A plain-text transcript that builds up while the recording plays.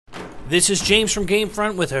This is James from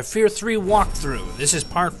GameFront with a f.e.a.r 3 walkthrough. This is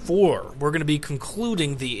part 4. We're going to be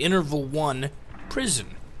concluding the Interval 1 prison.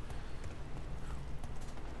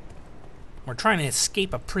 We're trying to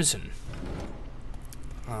escape a prison.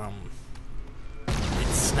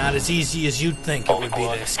 It's not as easy as you'd think it would be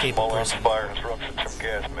to escape a prison. Fire interruptions from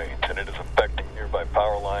gas mains, and it is affecting nearby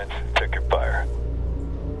power lines. Check your fire.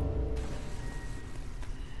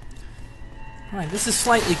 Alright, this is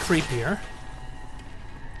slightly creepier.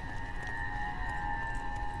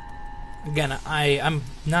 Again, I'm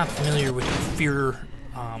not familiar with the f.e.a.r.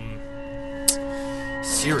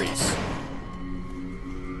 series.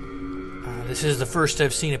 This is the first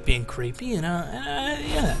I've seen it being creepy, and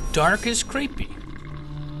yeah, dark is creepy.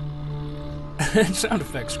 Sound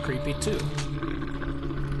effects creepy too.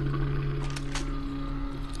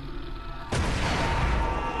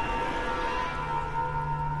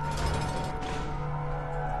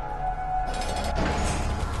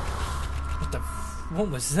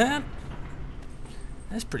 What was that?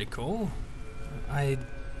 That's pretty cool. I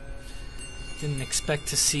didn't expect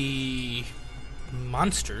to see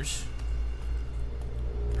monsters.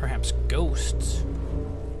 Perhaps ghosts.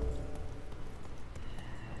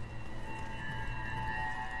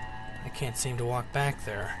 I can't seem to walk back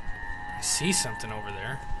there. I see something over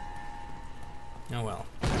there. Oh well.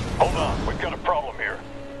 Hold on, we've got a problem here.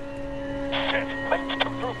 Shit, lanes 2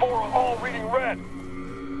 through 4 are all reading red.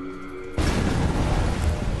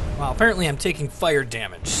 Well, apparently I'm taking fire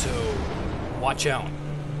damage, so watch out.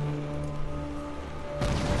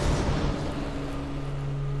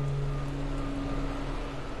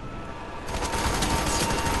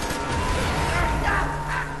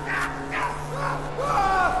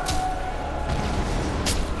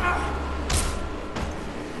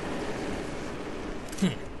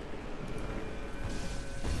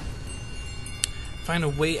 Find a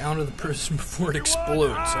way out of the prison before it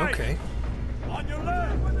explodes. Okay. On your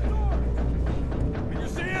left. Can you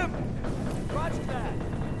see him? Roger that.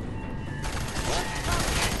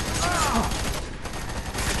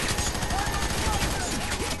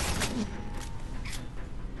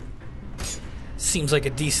 Seems like a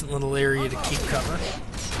decent little area to keep cover.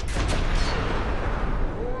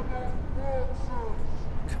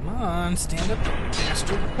 Come on, stand up,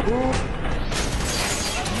 bastard.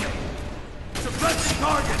 Suppressing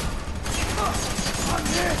target. On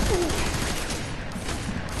hit.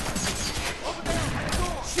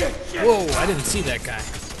 Shit, shit. Whoa, I didn't see that guy.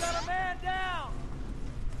 Got a man down.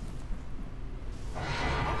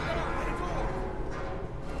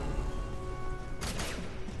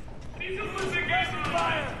 He's losing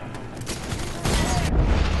fire.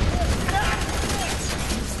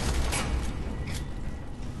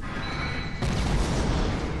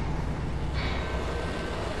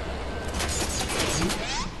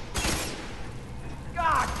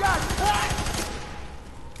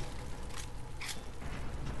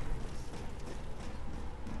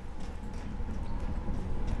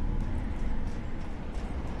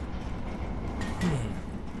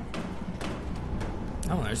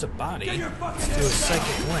 Oh, there's a body. Let's do a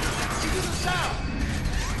psychic link.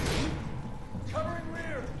 Covering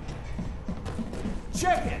rear.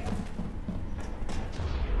 Check it.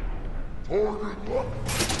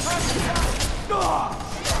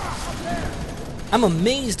 I'm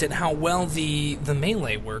amazed at how well the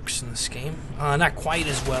melee works in this game. Not quite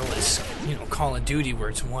as well as, you know, Call of Duty where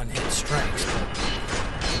it's one-hit strikes, but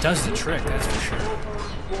it does the trick, that's for sure.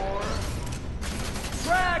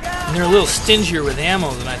 And they're a little stingier with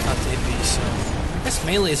ammo than I thought they'd be, so I guess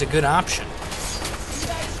melee is a good option.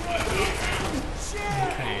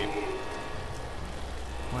 Okay.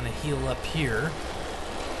 Want to heal up here.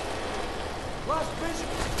 Lost vision.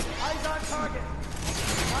 Eyes on target.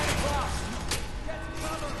 9 o'clock. Get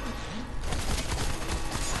cover.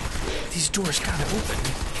 These doors gotta open.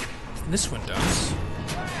 This one does.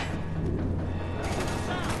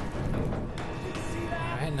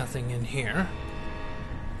 Alright, nothing in here.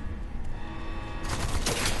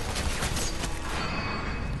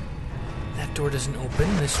 That door doesn't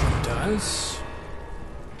open, this one does.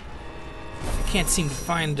 I can't seem to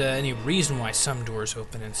find any reason why some doors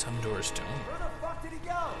open and some doors don't. Where the fuck did he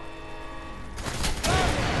go?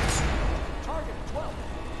 Target 12.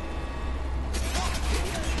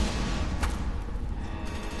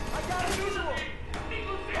 I got a visual.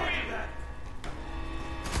 Roger that.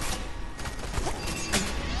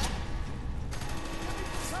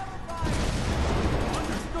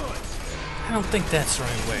 Understood. I don't think that's the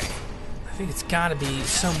right way. I think it's gotta be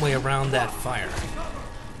some way around that fire.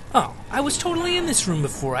 Oh, I was totally in this room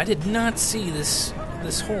before. I did not see this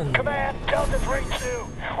this hole in the wall. Command, Delta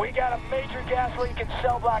 3-2. We got a major gas leak in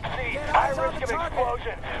cell block C. High risk of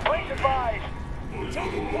explosion. Please advise.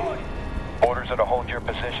 Orders are to hold your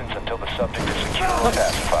positions until the subject is secure or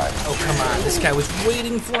pacified. Oh, come on. This guy was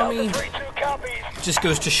waiting for me. Delta 3-2 copies. Just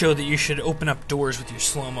goes to show that you should open up doors with your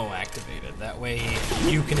slow-mo activated. That way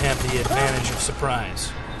you can have the advantage of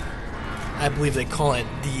surprise. I believe they call it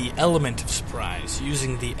the element of surprise,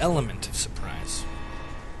 using the element of surprise.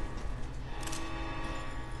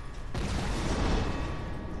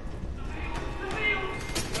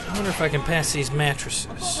 I wonder if I can pass these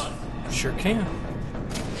mattresses. Sure can.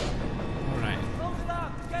 Alright.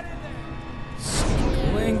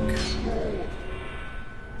 Link.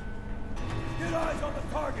 Get eyes on the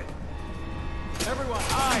target! Everyone,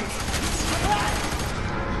 eyes!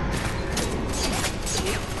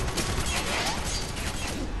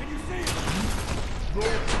 Can you see him?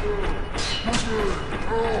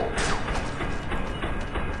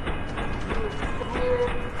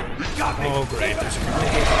 Got me! Oh, great. There's a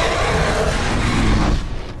grenade.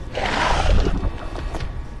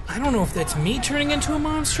 I don't know if that's me turning into a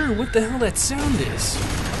monster or what the hell that sound is.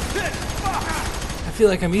 I feel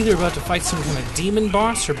like I'm either about to fight some kind of demon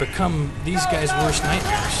boss or become these guys' worst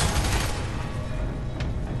nightmares.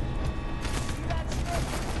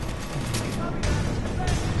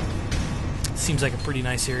 Seems like a pretty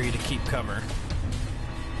nice area to keep cover.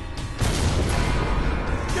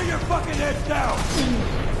 Get your fucking heads down!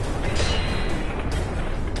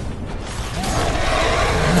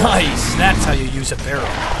 Nice! That's how you use a barrel.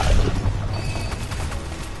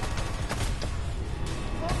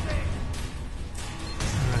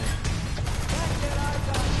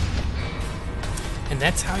 And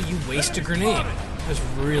that's how you waste a grenade. That's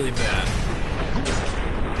really bad.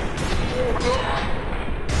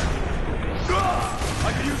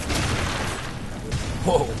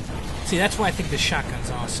 Whoa. See, that's why I think this shotgun's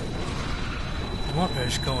awesome. What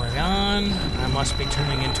is going on? I must be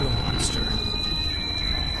turning into a monster.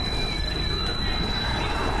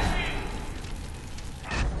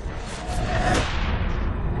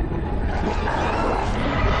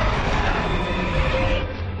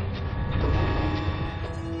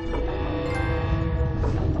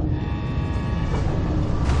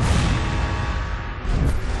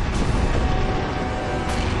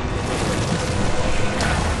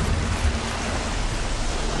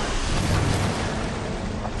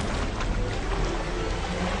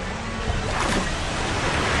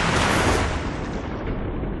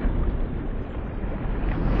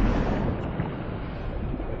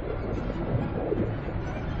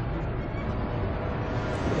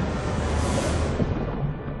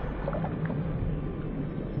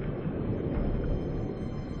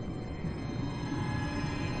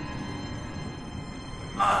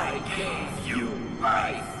 I gave you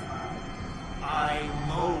life. I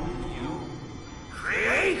mold you,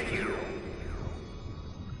 create you.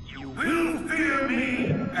 You will fear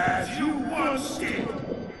me as you once did.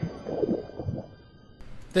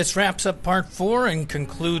 This wraps up Part 4 and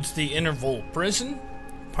concludes the Interval Prison.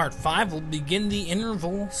 Part 5 will begin the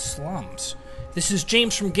Interval Slums. This is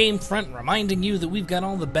James from GameFront reminding you that we've got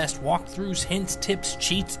all the best walkthroughs, hints, tips,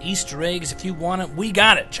 cheats, Easter eggs. If you want it, we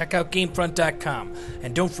got it. Check out GameFront.com.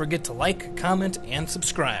 And don't forget to like, comment, and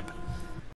subscribe.